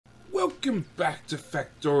Welcome back to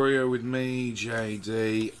Factorio with me,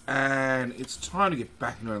 JD, and it's time to get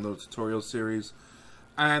back into our little tutorial series.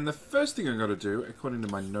 And the first thing I've got to do, according to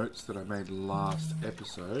my notes that I made last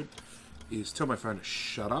episode, is tell my phone to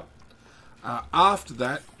shut up. After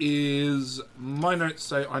that is, my notes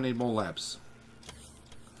say I need more labs.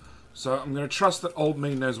 So I'm going to trust that old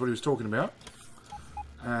me knows what he was talking about.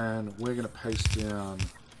 And we're going to paste down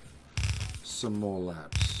some more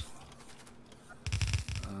labs.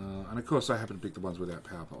 And of course I happen to pick the ones without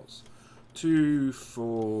power poles. 2,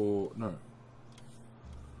 4, no.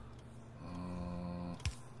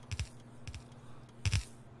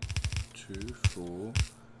 2, 4,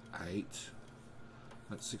 8.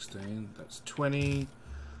 That's 16. That's 20.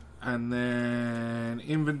 And then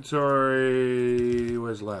inventory.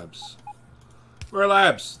 Where's labs? Where are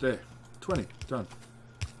labs? There. 20. Done.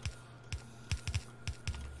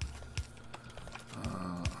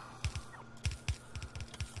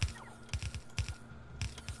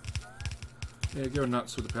 Yeah, go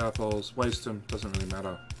nuts with the power poles. Waste them. Doesn't really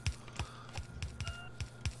matter.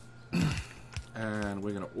 And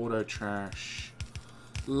we're going to auto trash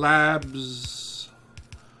labs.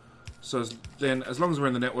 So then, as long as we're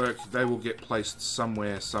in the network, they will get placed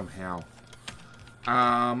somewhere, somehow.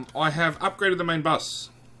 I have upgraded the main bus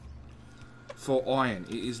for iron.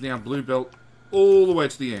 It is now blue belt all the way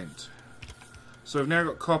to the end. So we've now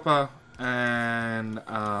got copper and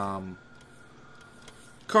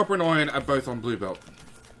copper and iron are both on blue belt.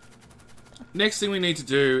 Next thing we need to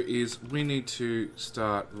do is we need to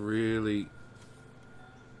start really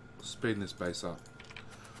speeding this base up.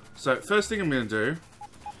 So first thing I'm going to do,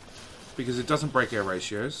 because it doesn't break our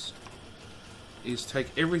ratios, is take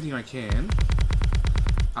everything I can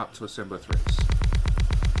up to assembler threads.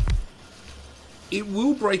 It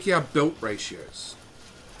will break our belt ratios.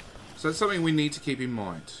 So that's something we need to keep in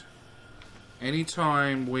mind.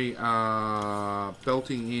 Anytime we are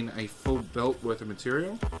belting in a full belt worth of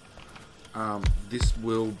material, this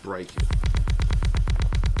will break it.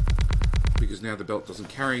 Because now the belt doesn't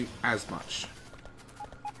carry as much.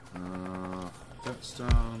 That's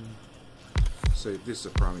done. So this is a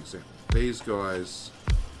prime example. These guys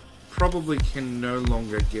probably can no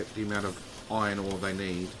longer get the amount of iron ore they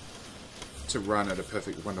need to run at a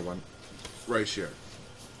perfect 1-to-1 ratio.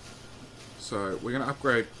 So we're going to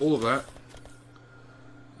upgrade all of that.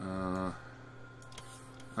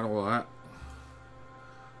 And all that.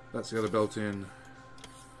 That's the other belt in.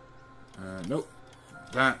 Nope.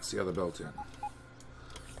 That's the other belt in.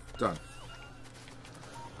 Done.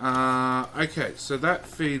 Okay, so that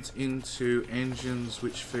feeds into engines,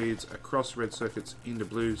 which feeds across red circuits into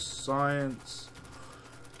blue science.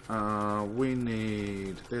 We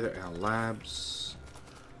need... They're our labs,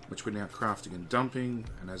 which we're now crafting and dumping.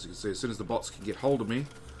 And as you can see, as soon as the bots can get hold of me,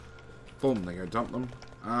 boom, they go dump them.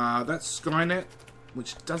 That's Skynet,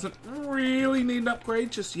 which doesn't really need an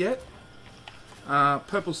upgrade just yet.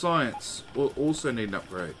 Purple Science will also need an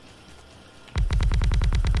upgrade.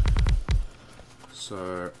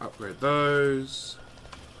 So, upgrade those.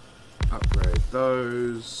 Upgrade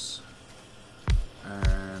those.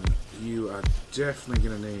 And you are definitely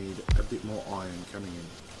going to need a bit more iron coming in.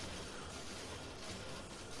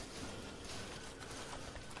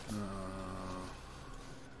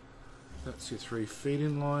 That's your 3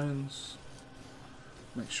 feed-in lines.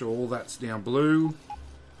 Make sure all that's now blue.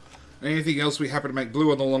 Anything else we happen to make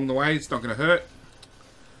blue along the way, it's not going to hurt.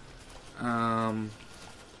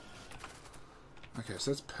 Okay,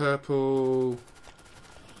 so that's purple.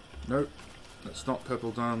 Nope, that's not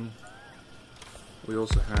purple done. We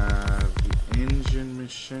also have the engine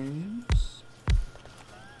machines.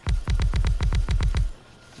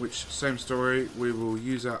 Which, same story, we will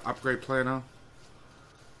use our upgrade planner.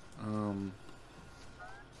 And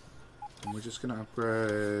we're just going to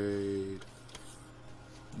upgrade,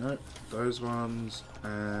 nope, those ones,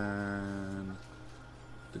 and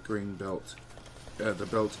the green belt, the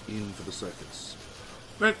belt in for the circuits.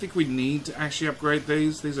 I don't think we need to actually upgrade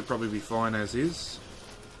these. These will probably be fine as is,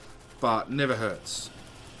 but never hurts.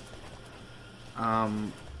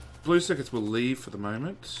 Blue circuits will leave for the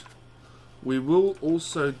moment. We will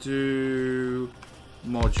also do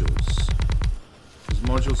modules.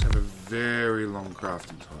 Modules have a very long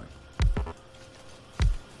crafting time.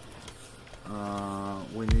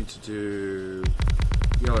 We need to do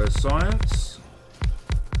yellow science,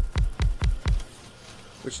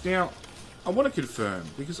 which now I want to confirm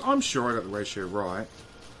because I'm sure I got the ratio right,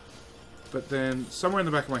 but then somewhere in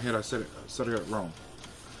the back of my head I said I got it wrong.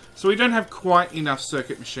 So we don't have quite enough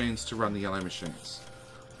circuit machines to run the yellow machines.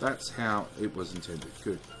 That's how it was intended.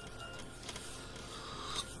 Good.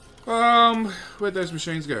 Where'd those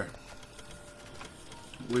machines go?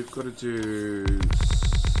 we've got to do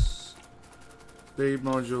speed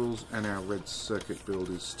modules, and our red circuit build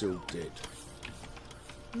is still dead.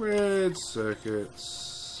 Red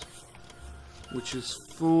circuits, which is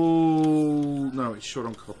full. No, it's short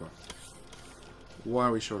on copper. Why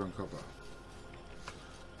are we short on copper?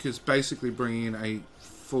 Because basically bringing in a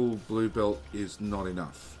full blue belt is not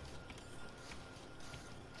enough.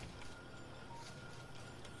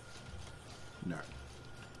 No.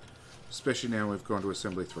 Especially now we've gone to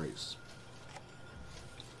assembly 3s.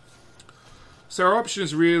 So our option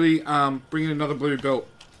is really bring in another blue belt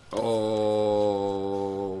of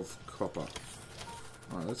copper.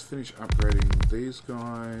 Alright, let's finish upgrading these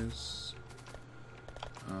guys.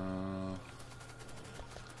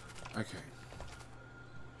 Okay.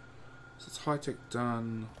 So it's high-tech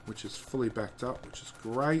done, which is fully backed up, which is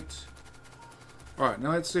great. Alright,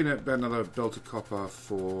 now let's see about another belt of copper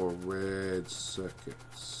for red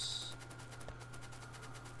circuits.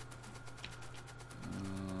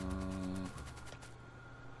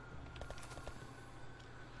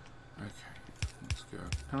 Okay, let's go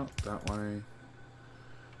out that way.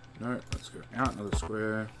 No, let's go out another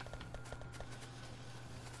square.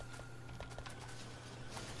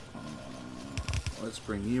 Let's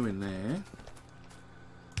bring you in there.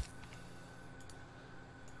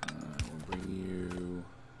 We'll bring you...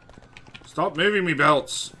 Stop moving me,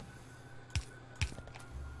 belts!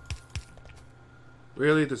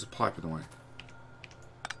 Really? There's a pipe in the way.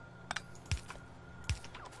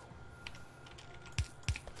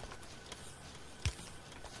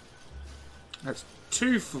 That's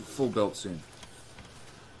two full belts in.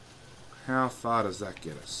 How far does that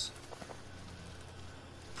get us?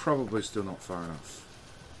 Probably still not far enough.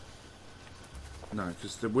 No,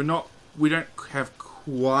 because we don't have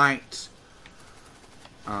quite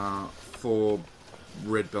 4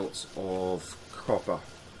 red belts of copper.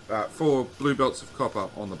 4 blue belts of copper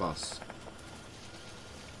on the bus.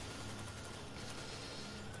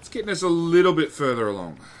 It's getting us a little bit further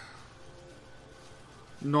along.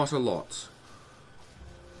 Not a lot,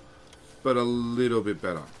 but a little bit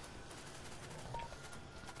better.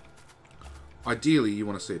 Ideally, you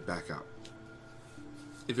want to see it back up.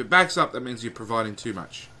 If it backs up, that means you're providing too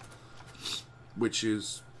much. Which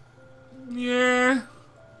is... yeah...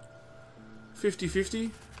 50-50.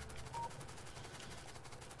 You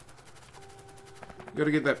got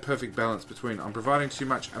to get that perfect balance between I'm providing too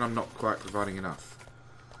much and I'm not quite providing enough.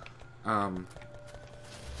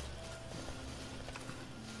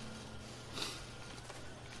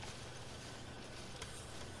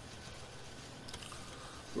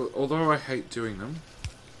 Well, although I hate doing them...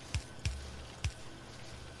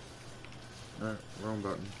 No, wrong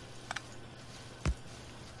button.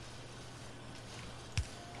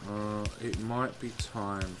 It might be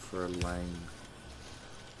time for a lane.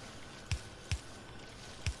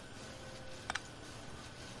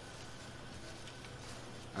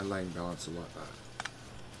 A lane balancer like that.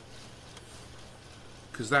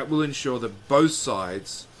 Because that will ensure that both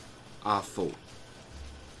sides are full.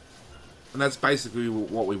 And that's basically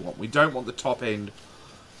what we want. We don't want the top end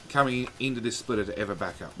coming into this splitter to ever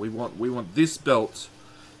back up. We want this belt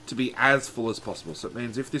to be as full as possible. So it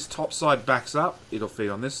means if this top side backs up, it'll feed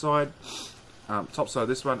on this side. Top side of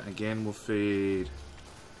this one, again, will feed...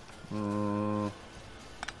 no,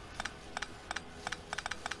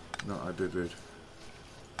 I boo-booed.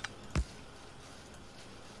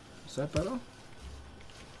 Is that better?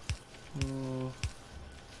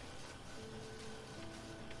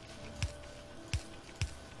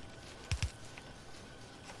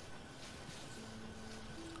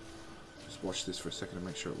 Watch this for a second to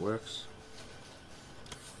make sure it works.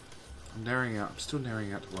 I'm narrowing out. I'm still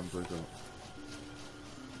narrowing out to one blue belt.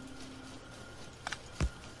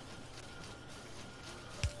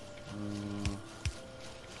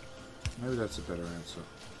 Maybe that's a better answer.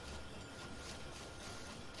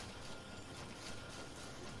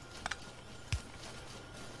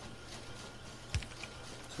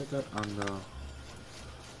 Take that under.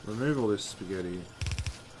 Remove all this spaghetti.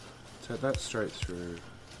 Take that straight through.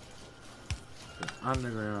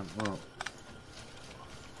 Underground, well,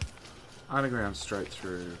 underground straight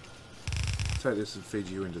through. Take this and feed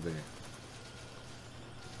you into there.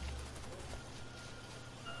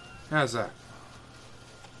 How's that?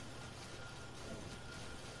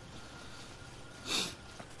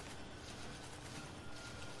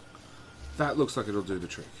 That looks like it'll do the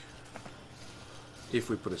trick. If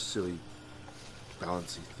we put a silly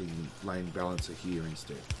balancing thing, lane balancer here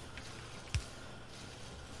instead.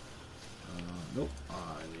 Nope, I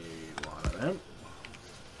need one of them.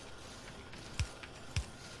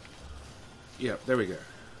 Yep, there we go.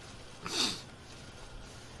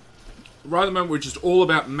 Right at the moment, we're just all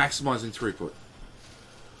about maximizing throughput.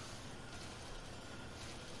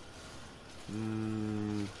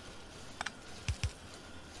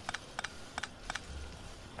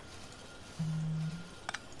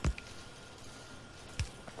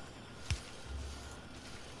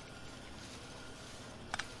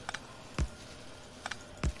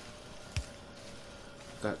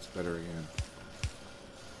 That's better again.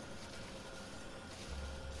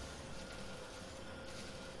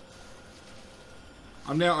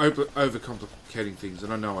 I'm now overcomplicating things,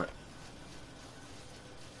 and I know it.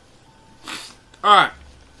 Alright.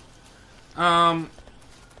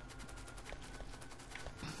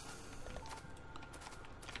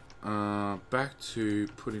 Back to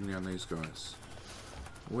putting down these guys.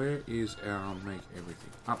 Where is our make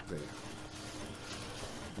everything? Up there.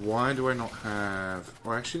 Why do I not have...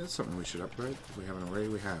 Well, actually, that's something we should upgrade. If we haven't already,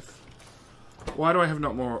 we have. Why do I have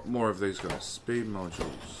not more of these guys? Speed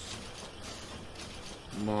modules.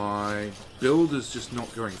 My build is just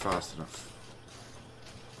not going fast enough.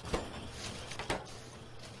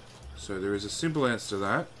 So there is a simple answer to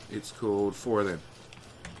that. It's called 4 of them.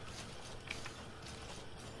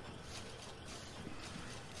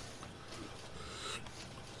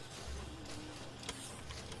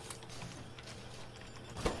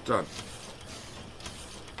 Done.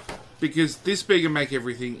 Because this big and make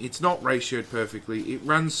everything, it's not ratioed perfectly. It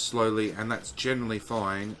runs slowly, and that's generally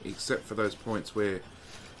fine, except for those points where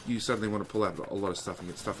you suddenly want to pull out a lot of stuff and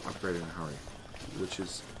get stuff upgraded in a hurry, which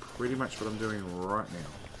is pretty much what I'm doing right now.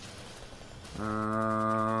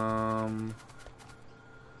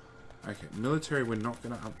 Okay, military we're not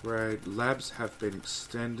going to upgrade. Labs have been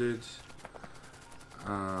extended.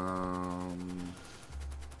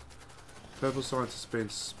 Purple science has been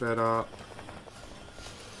sped up.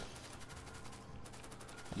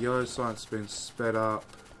 Yellow science has been sped up.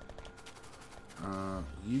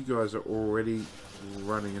 You guys are already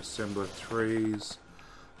running assembler 3s.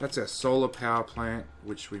 That's our solar power plant,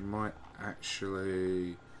 which we might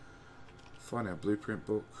actually find our blueprint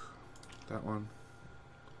book. That one.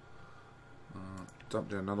 Dump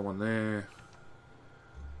down another one there.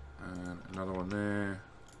 And another one there.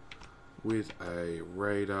 With a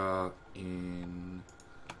radar in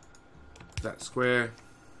that square.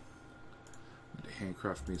 Need to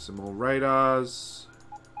handcraft me some more radars.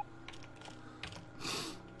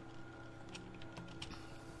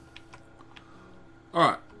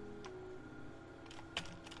 Alright.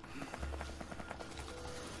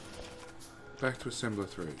 Back to assembler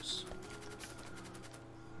 3s.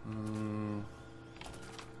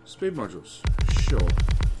 Speed modules. Sure.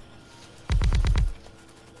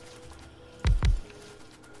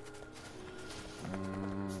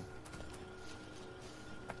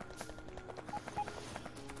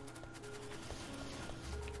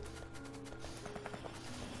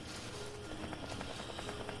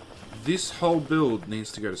 This whole build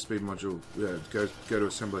needs to go to speed module, go to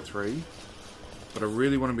assembler 3, but I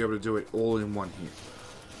really want to be able to do it all in one hit.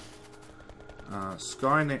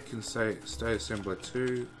 Skynet can stay assembler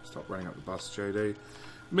 2. Stop running up the bus, JD.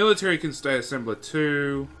 Military can stay assembler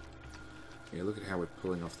 2. Yeah, look at how we're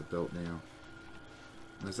pulling off the belt now.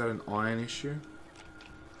 Is that an iron issue?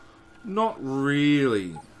 Not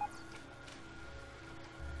really.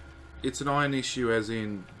 It's an iron issue as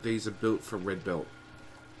in these are built for red belt.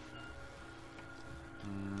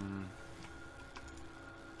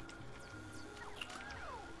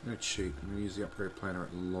 I'm going to cheat. I'm going to use the upgrade planner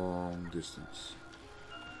at long distance.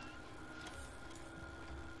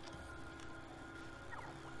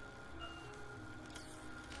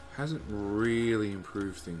 Hasn't really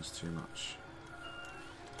improved things too much.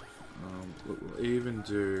 Look, we'll even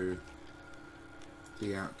do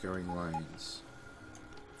the outgoing lanes.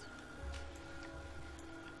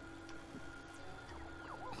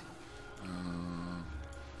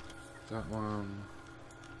 That one.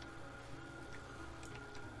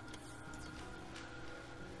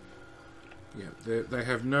 Yeah, they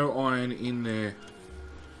have no iron in there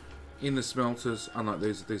in the smelters, unlike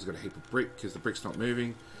these. These have got a heap of brick because the brick's not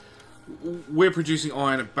moving. We're producing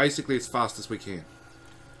iron basically as fast as we can,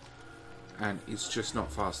 and it's just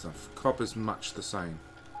not fast enough. Copper's much the same.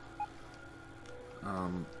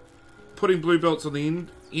 Putting blue belts on the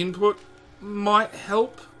input might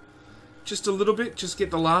help just a little bit. Just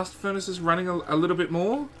get the last furnaces running a little bit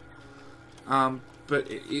more. But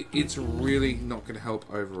it's really not going to help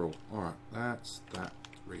overall. Alright, that's that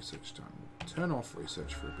research done. Turn off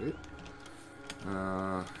research for a bit.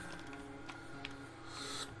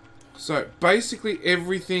 So, basically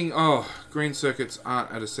everything... Oh, green circuits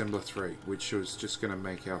aren't at assembler 3, which was just going to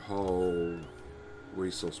make our whole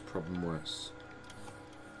resource problem worse.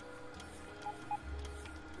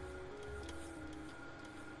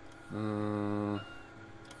 So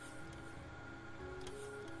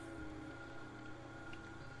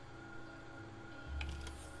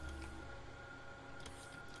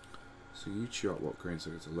you chew out what green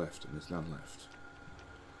circuits are left, and there's none left.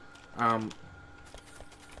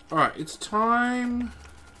 Alright, it's time.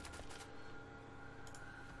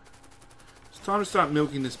 It's time to start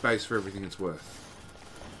milking this base for everything it's worth.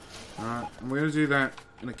 Alright, and we're going to do that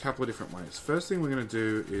in a couple of different ways. First thing we're going to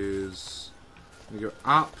do is we go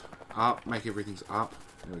up, up, make everything's up.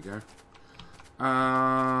 There we go.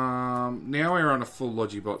 Now we're on a full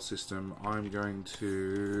Logibot system. I'm going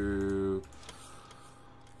to...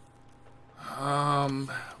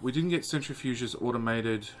 we didn't get centrifuges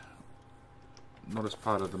automated. Not as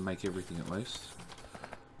part of the make everything, at least.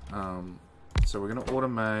 So we're going to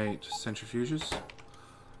automate centrifuges.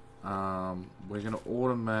 We're going to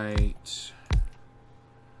automate...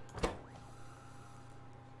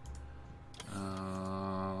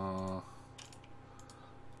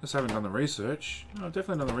 Just haven't done the research. No, I've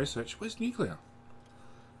definitely done the research. Where's nuclear?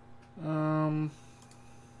 There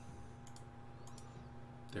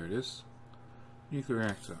it is. Nuclear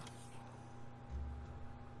reactor.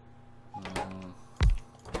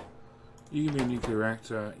 You can be a nuclear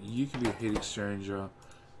reactor. You can be a heat exchanger.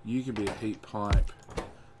 You can be a heat pipe.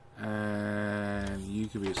 And you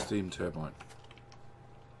can be a steam turbine.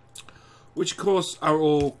 Which, of course, are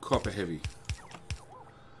all copper heavy.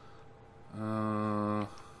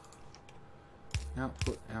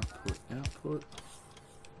 Output, output, output.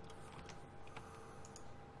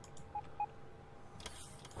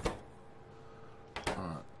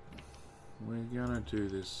 Alright. We're gonna do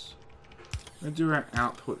this. We're gonna do our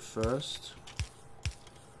output first.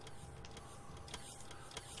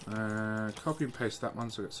 Copy and paste that one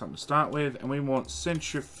so we've got something to start with. And we want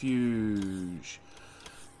centrifuge.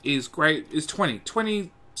 Is great. Is 20.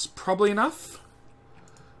 20 is probably enough.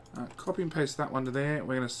 Copy and paste that one to there.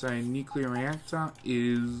 We're going to say nuclear reactor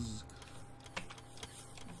is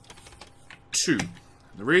 2.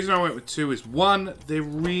 The reason I went with 2 is 1, they're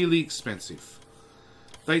really expensive.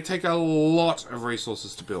 They take a lot of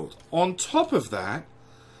resources to build. On top of that,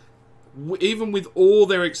 even with all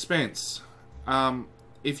their expense,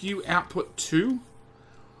 if you output 2,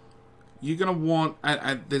 you're going to want,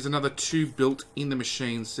 there's another 2 built in the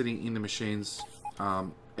machine, sitting in the machine's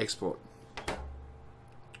export.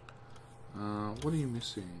 What are you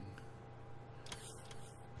missing?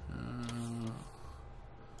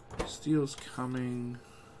 Steel's coming.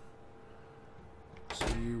 So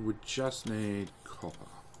you would just need copper.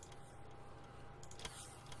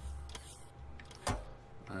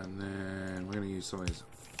 And then we're going to use some of these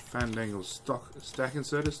Fandangle stack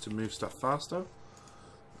inserters to move stuff faster.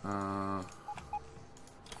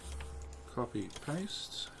 Copy,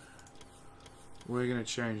 paste. We're going to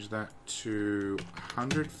change that to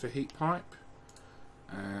 100 for heat pipe.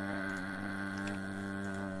 And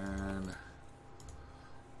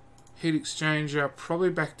heat exchanger, probably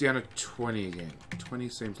back down to 20 again. 20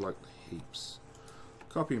 seems like heaps.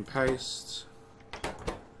 Copy and paste.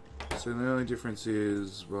 So the only difference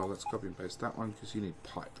is, well, let's copy and paste that one because you need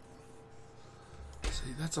pipe.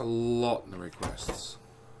 See, that's a lot in the requests.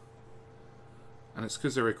 And it's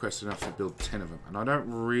because they're requested enough to build 10 of them. And I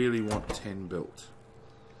don't really want 10 built.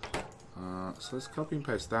 So let's copy and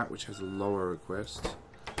paste that, which has a lower request.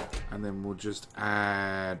 And then we'll just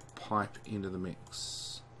add pipe into the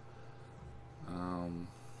mix. Now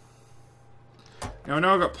I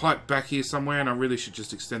know I've got pipe back here somewhere, and I really should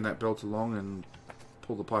just extend that belt along and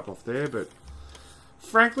pull the pipe off there. But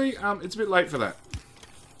frankly, it's a bit late for that.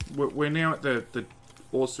 We're now at the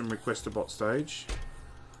awesome requester bot stage.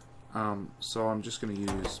 So I'm just going to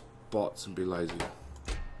use bots and be lazy.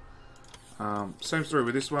 Same story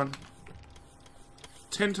with this one.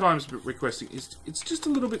 10 times requesting it's just a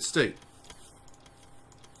little bit steep.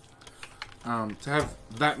 To have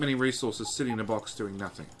that many resources sitting in a box doing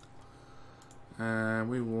nothing. And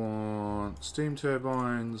we want steam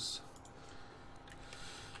turbines.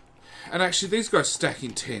 And actually these guys stack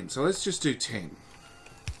in 10, so let's just do 10.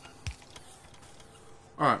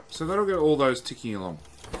 Alright, so that'll get all those ticking along.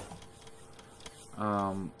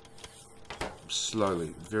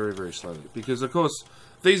 Slowly, very, very slowly. Because, of course,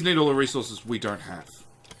 these need all the resources we don't have.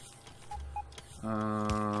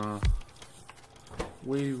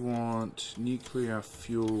 We want nuclear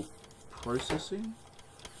fuel processing.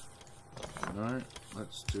 No,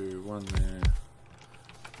 let's do one there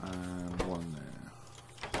and one there.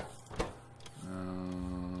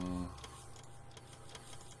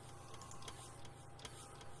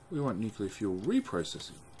 We want nuclear fuel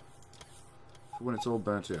reprocessing for when it's all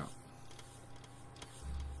burnt out.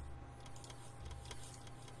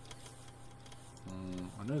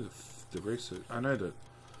 I know know the research. I know that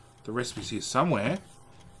the recipe's here somewhere.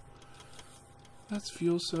 That's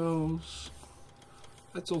fuel cells.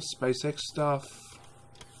 That's all SpaceX stuff.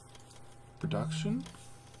 Production?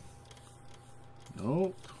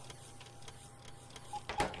 Nope.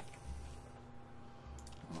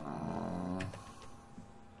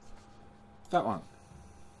 That one.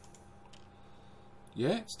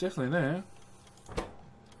 Yeah, it's definitely there.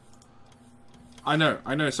 I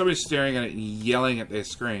know. Somebody's staring at it and yelling at their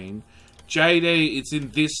screen. JD, it's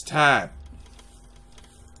in this tab.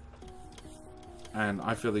 And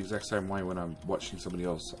I feel the exact same way when I'm watching somebody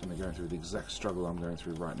else and they're going through the exact struggle I'm going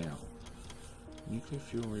through right now. Nuclear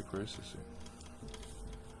fuel reprocessing.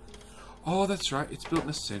 Oh, that's right. It's built in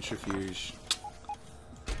a centrifuge.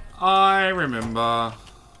 I remember.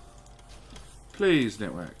 Please,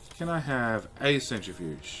 network. Can I have a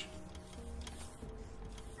centrifuge?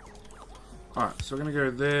 Alright, so we're going to go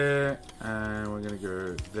there. And we're going to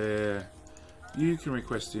go there. You can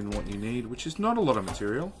request in what you need, which is not a lot of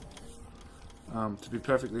material. To be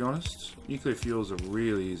perfectly honest. Nuclear fuels are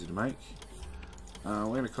really easy to make. We're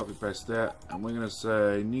going to copy paste that. And we're going to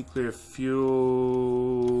say nuclear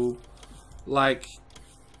fuel... like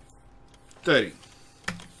 30.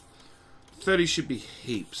 30 should be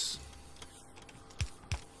heaps.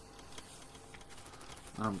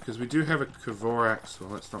 Because we do have a Kavorax.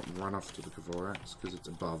 Well, let's not run off to the Kavorax because it's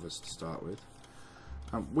above us to start with.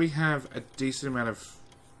 We have a decent amount of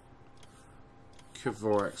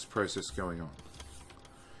Kavorax process going on.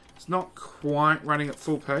 It's not quite running at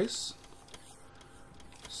full pace.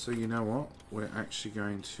 So you know what? We're actually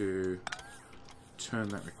going to turn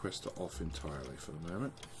that request to off entirely for the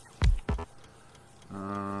moment.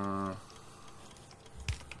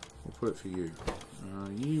 We'll put it for you.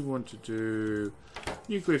 You want to do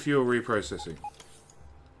nuclear fuel reprocessing.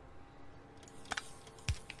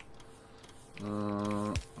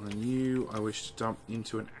 On you, I wish to dump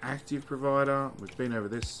into an active provider. We've been over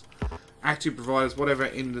this. Active providers, whatever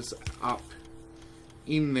ends up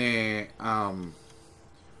in their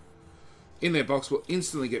box will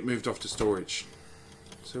instantly get moved off to storage.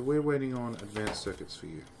 So we're waiting on advanced circuits for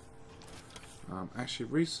you. Actually,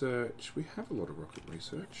 research. We have a lot of rocket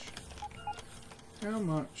research. How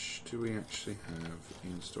much do we actually have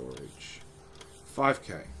in storage?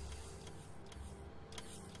 5k.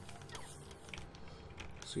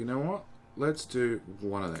 So you know what? Let's do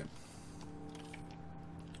one of them.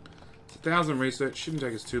 It's 1,000 research. Shouldn't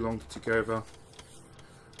take us too long to tick over.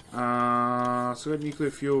 So we have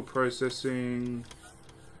nuclear fuel processing.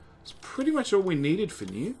 It's pretty much all we needed for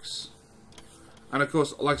nukes. And of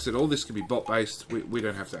course, like I said, all this can be bot based. We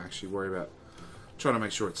don't have to actually worry about trying to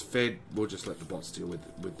make sure it's fed. We'll just let the bots deal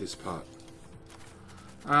with this part.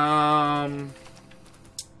 I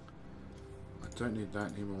don't need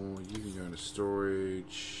that anymore. You can go into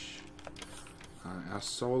storage. Our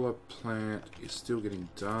solar plant is still getting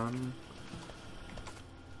done.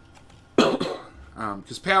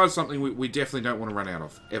 Because power is something we definitely don't want to run out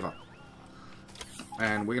of, ever.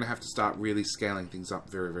 And we're going to have to start really scaling things up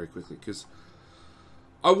very, very quickly. Because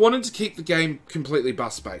I wanted to keep the game completely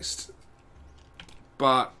bus-based.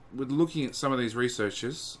 But with looking at some of these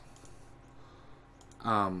researchers...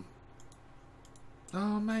 oh,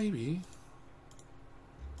 maybe...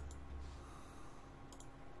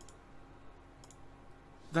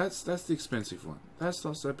 That's the expensive one. That's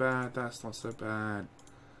not so bad. That's not so bad.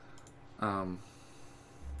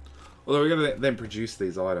 Although we're going to let them produce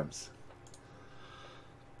these items.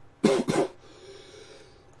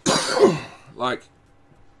 Like,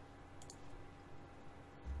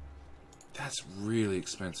 that's really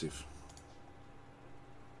expensive.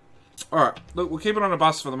 Alright, look, we'll keep it on a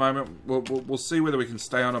bus for the moment. We'll see whether we can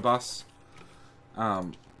stay on a bus. Yeah,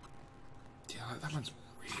 that one's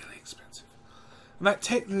really expensive. And that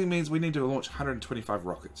technically means we need to launch 125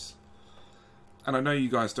 rockets. And I know you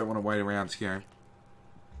guys don't want to wait around, you know,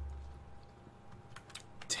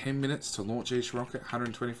 10 minutes to launch each rocket,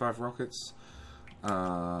 125 rockets.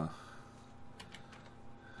 Oh,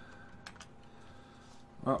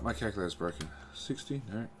 my calculator's broken. 60?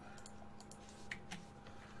 No.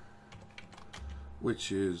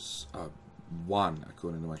 Which is 1,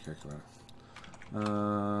 according to my calculator.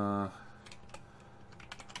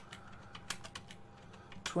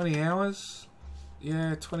 20 hours?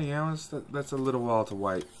 Yeah, 20 hours. That's a little while to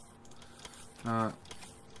wait.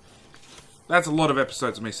 That's a lot of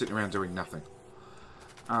episodes of me sitting around doing nothing.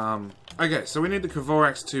 Okay, so we need the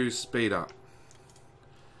Kavorax to speed up.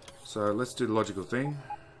 So let's do the logical thing.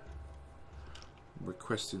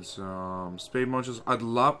 Requesting some speed modules. I'd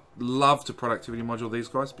love to productivity module these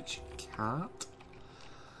guys, but you can't.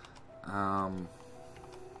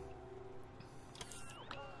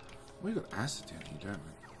 We've got acid down here, don't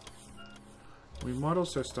we? We might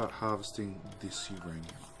also start harvesting this uranium.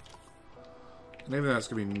 And even though it's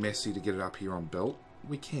going to be messy to get it up here on belt,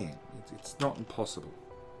 we can. It's not impossible.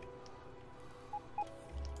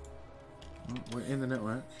 Oh, we're in the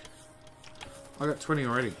network. I got 20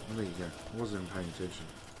 already. Oh, there you go. I wasn't even paying attention.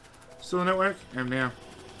 Still a network? Am now.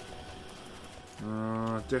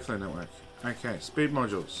 Definitely a network. Okay, speed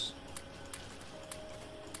modules.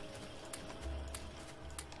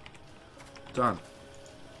 Done.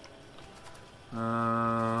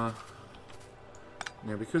 Now,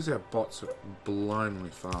 because our bots are blindly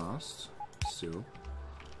fast, still.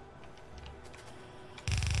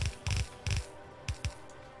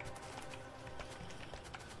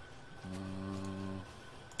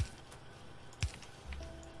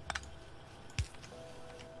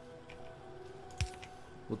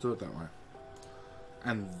 We'll do it that way.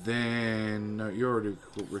 And then... No, you're already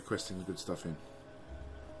requesting the good stuff in.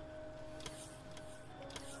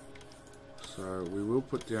 So we will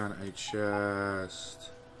put down a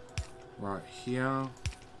chest right here,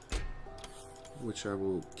 which I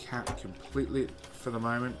will cap completely for the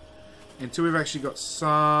moment, until we've actually got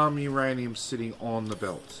some uranium sitting on the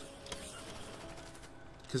belt.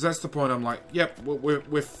 Because that's the point. I'm like, yep,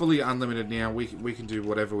 we're fully unlimited now. We can do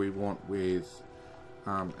whatever we want with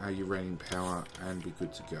our uranium power and be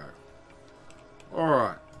good to go.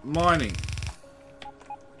 Alright, mining.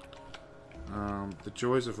 The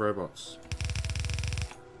joys of robots.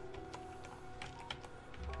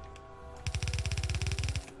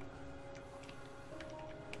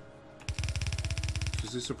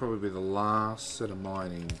 Because this will probably be the last set of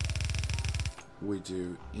mining we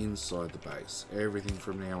do inside the base. Everything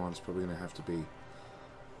from now on is probably going to have to be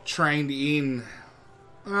trained in.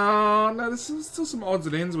 Oh no, there's still some odds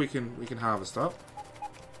and ends we can harvest up.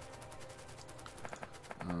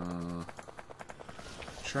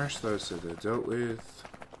 Trash those so they're dealt with.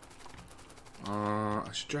 I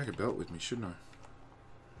should drag a belt with me, shouldn't I?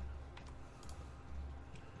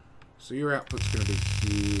 So your output's going to be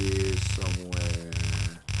here somewhere.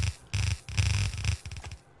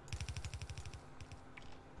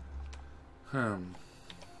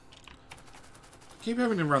 Keep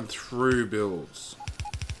having to run through builds.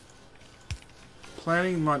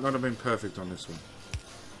 Planning might not have been perfect on this one.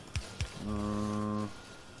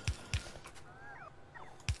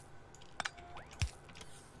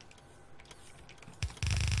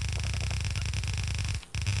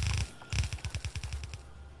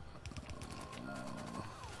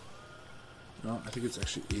 No, I think it's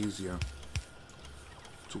actually easier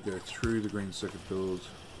to go through the green circuit build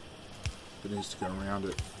than it is to go around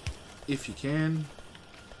it. If you can.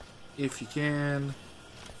 If you can.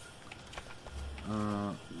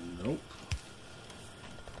 Nope.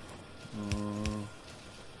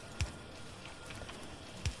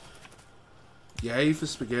 Yay for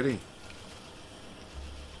spaghetti.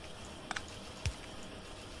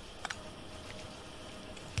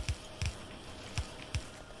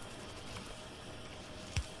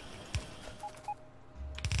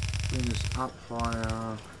 Bring this up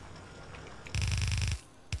higher.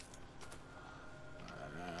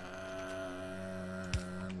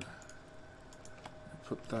 And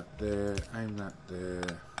put that there, aim that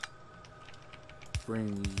there.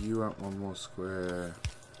 Bring you up one more square.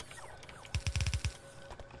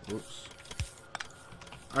 Whoops.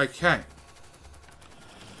 Okay.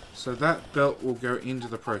 So that belt will go into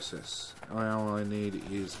the process. All I need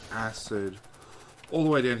is acid all the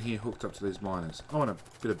way down here hooked up to these miners. I want a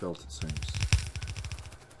bit of belt, it seems.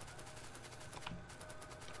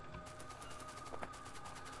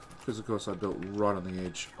 Because of course I built right on the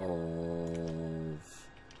edge of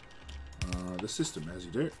the system, as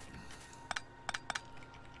you do.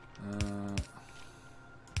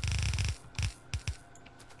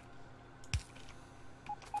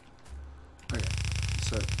 Okay,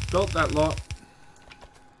 so built that lot.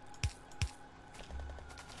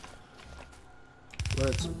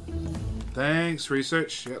 Thanks,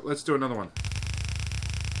 research. Yeah, let's do another one.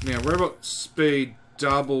 Now, robot speed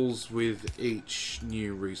doubles with each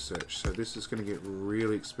new research, so this is going to get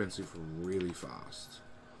really expensive really fast.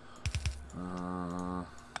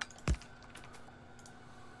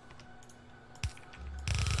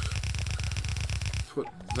 Put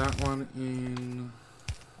that one in.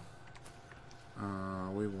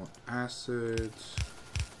 We want acid.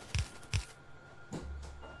 Of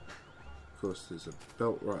course, there's a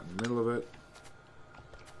belt right in the middle of it.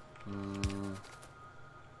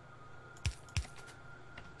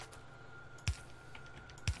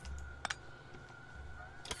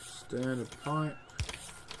 Standard pipe.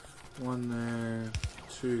 One there,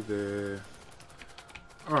 two there.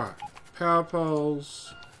 Alright, power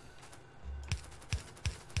poles.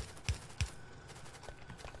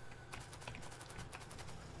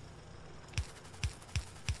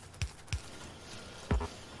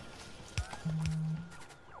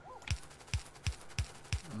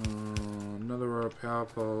 power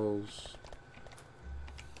poles.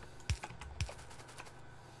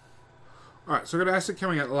 Alright, so I've got acid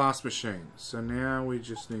coming out the last machine. So now we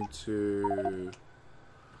just need to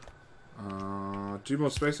do more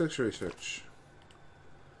SpaceX research.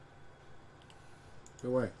 Go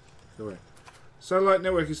away. Go away. Satellite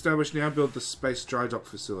network established. Now build the space Drydock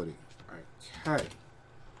facility. Okay.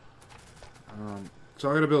 So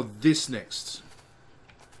I'm going to build this next.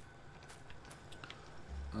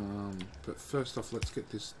 But first off, let's get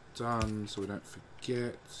this done so we don't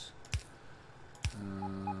forget.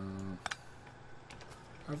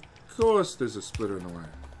 Of course there's a splitter in the way.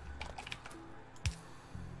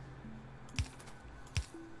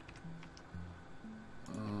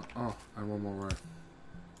 Oh, and one more row.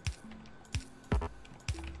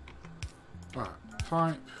 Alright,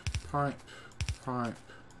 pipe, pipe, pipe,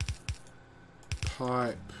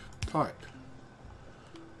 pipe, pipe.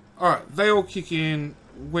 Alright, they all kick in.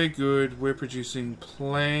 We're good. We're producing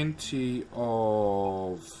plenty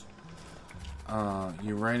of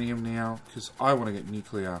uranium now, because I want to get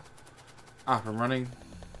nuclear up and running,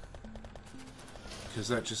 because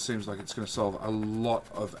that just seems like it's going to solve a lot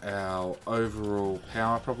of our overall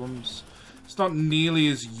power problems. It's not nearly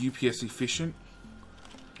as UPS efficient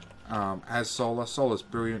as solar. Solar's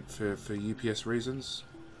brilliant for UPS reasons,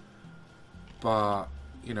 but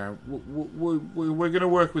you know, we're going to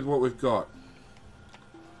work with what we've got.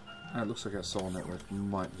 And it looks like our solar network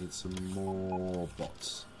might need some more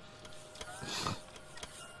bots.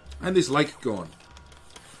 And this lake gone.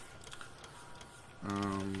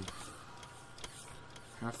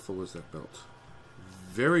 How full is that belt?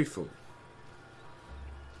 Very full.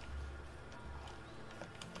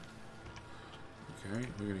 Okay,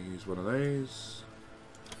 we're going to use one of these.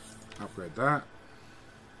 Upgrade that.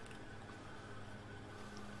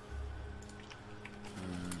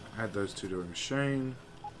 Add those two to a machine.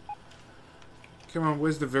 Come on,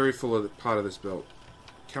 where's the very full part of this belt?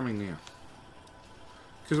 Coming now.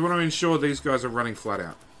 Because I want to ensure these guys are running flat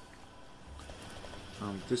out.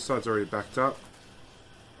 This side's already backed up.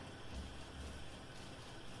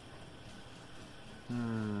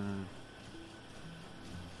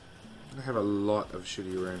 I have a lot of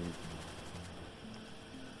shitty uranium.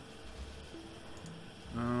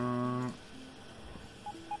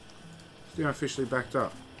 Still officially backed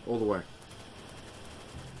up all the way.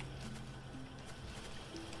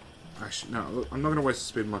 Actually, no, look, I'm not going to waste the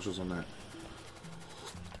speed modules on that.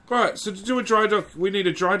 Alright, so to do a Drydock, we need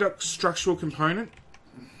a Drydock structural component.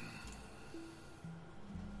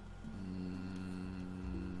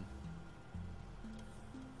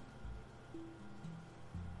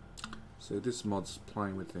 So this mod's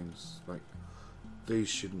playing with things. Like, these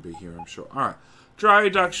shouldn't be here, I'm sure. Alright,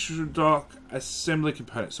 Drydock assembly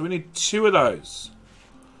component. So we need 2 of those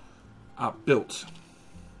built.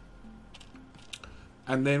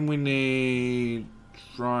 And then we need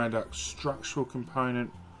Drydock structural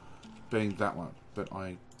component, being that one. But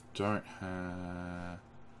I don't have...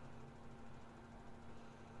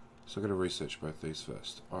 So I've got to research both these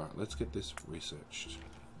first. Alright, let's get this researched.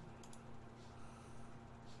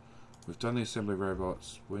 We've done the assembly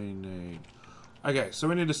robots. We need... Okay, so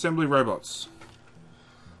we need assembly robots.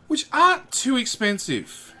 Which aren't too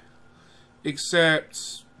expensive.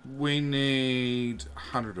 Except we need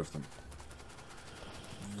 100 of them.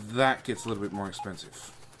 That gets a little bit more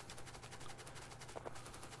expensive.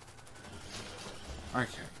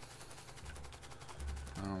 Okay.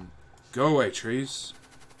 Go away, trees.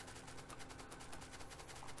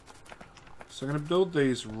 So I'm going to build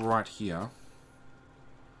these right here.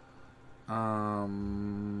 I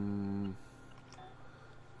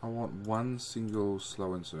want one single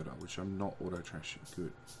slow inserter, which I'm not auto-trashing.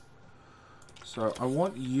 Good. So I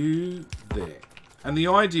want you there. And the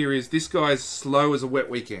idea is this guy's slow as a wet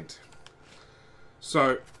weekend.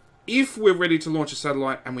 So if we're ready to launch a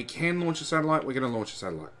satellite, and we can launch a satellite, we're going to launch a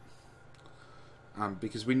satellite.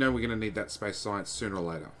 Because we know we're going to need that space science sooner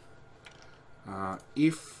or later.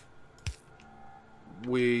 If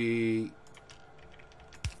we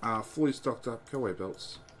are fully stocked up... Go away,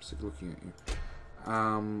 belts. I'm sick of looking at you.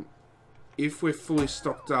 If we're fully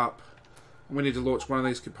stocked up and we need to launch one of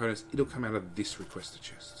these components, it'll come out of this requester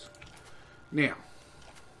chest. Now,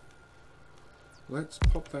 let's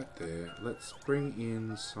pop that there. Let's bring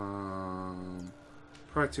in some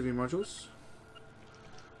productivity modules,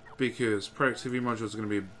 because productivity modules are going to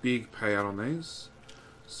be a big payout on these.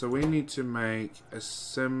 So we need to make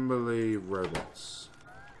assembly robots,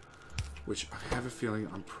 which I have a feeling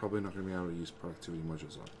I'm probably not going to be able to use productivity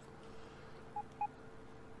modules on.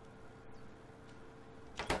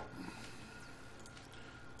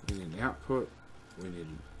 We need an output, we need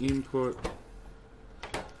an input,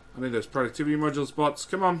 I need those productivity module spots.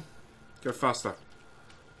 Come on. Go faster.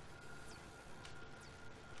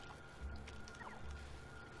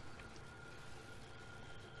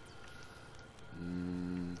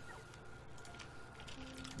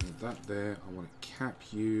 That there. I want to cap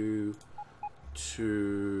you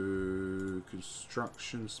to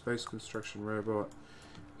construction. Space construction robot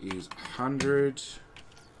is 100.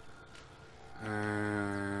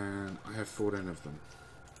 And I have 14 of them.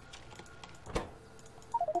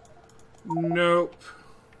 Nope.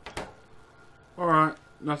 Alright,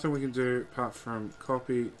 nothing we can do apart from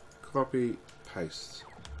copy, copy, paste.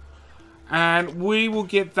 And we will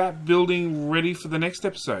get that building ready for the next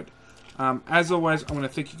episode. As always, I want to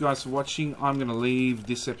thank you guys for watching. I'm going to leave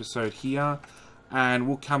this episode here. And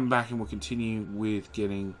we'll come back and we'll continue with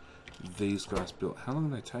getting these guys built. How long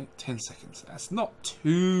do they take? 10 seconds. That's not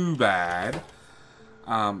too bad.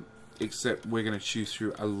 Except we're going to chew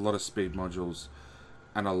through a lot of speed modules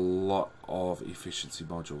and a lot of efficiency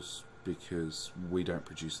modules because we don't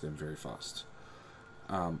produce them very fast.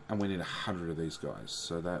 And we need 100 of these guys.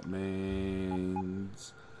 So that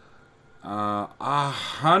means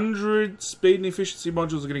 100 speed and efficiency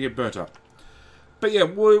modules are going to get burnt up. But yeah,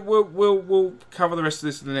 we'll cover the rest of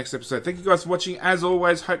this in the next episode. Thank you guys for watching. As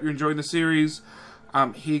always, hope you're enjoying the series.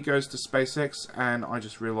 Here goes to SpaceX, and I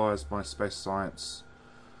just realised my space science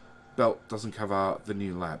belt doesn't cover the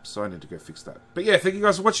new lab, so I need to go fix that. But yeah, thank you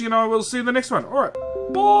guys for watching, and I will see you in the next one. Alright,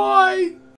 bye!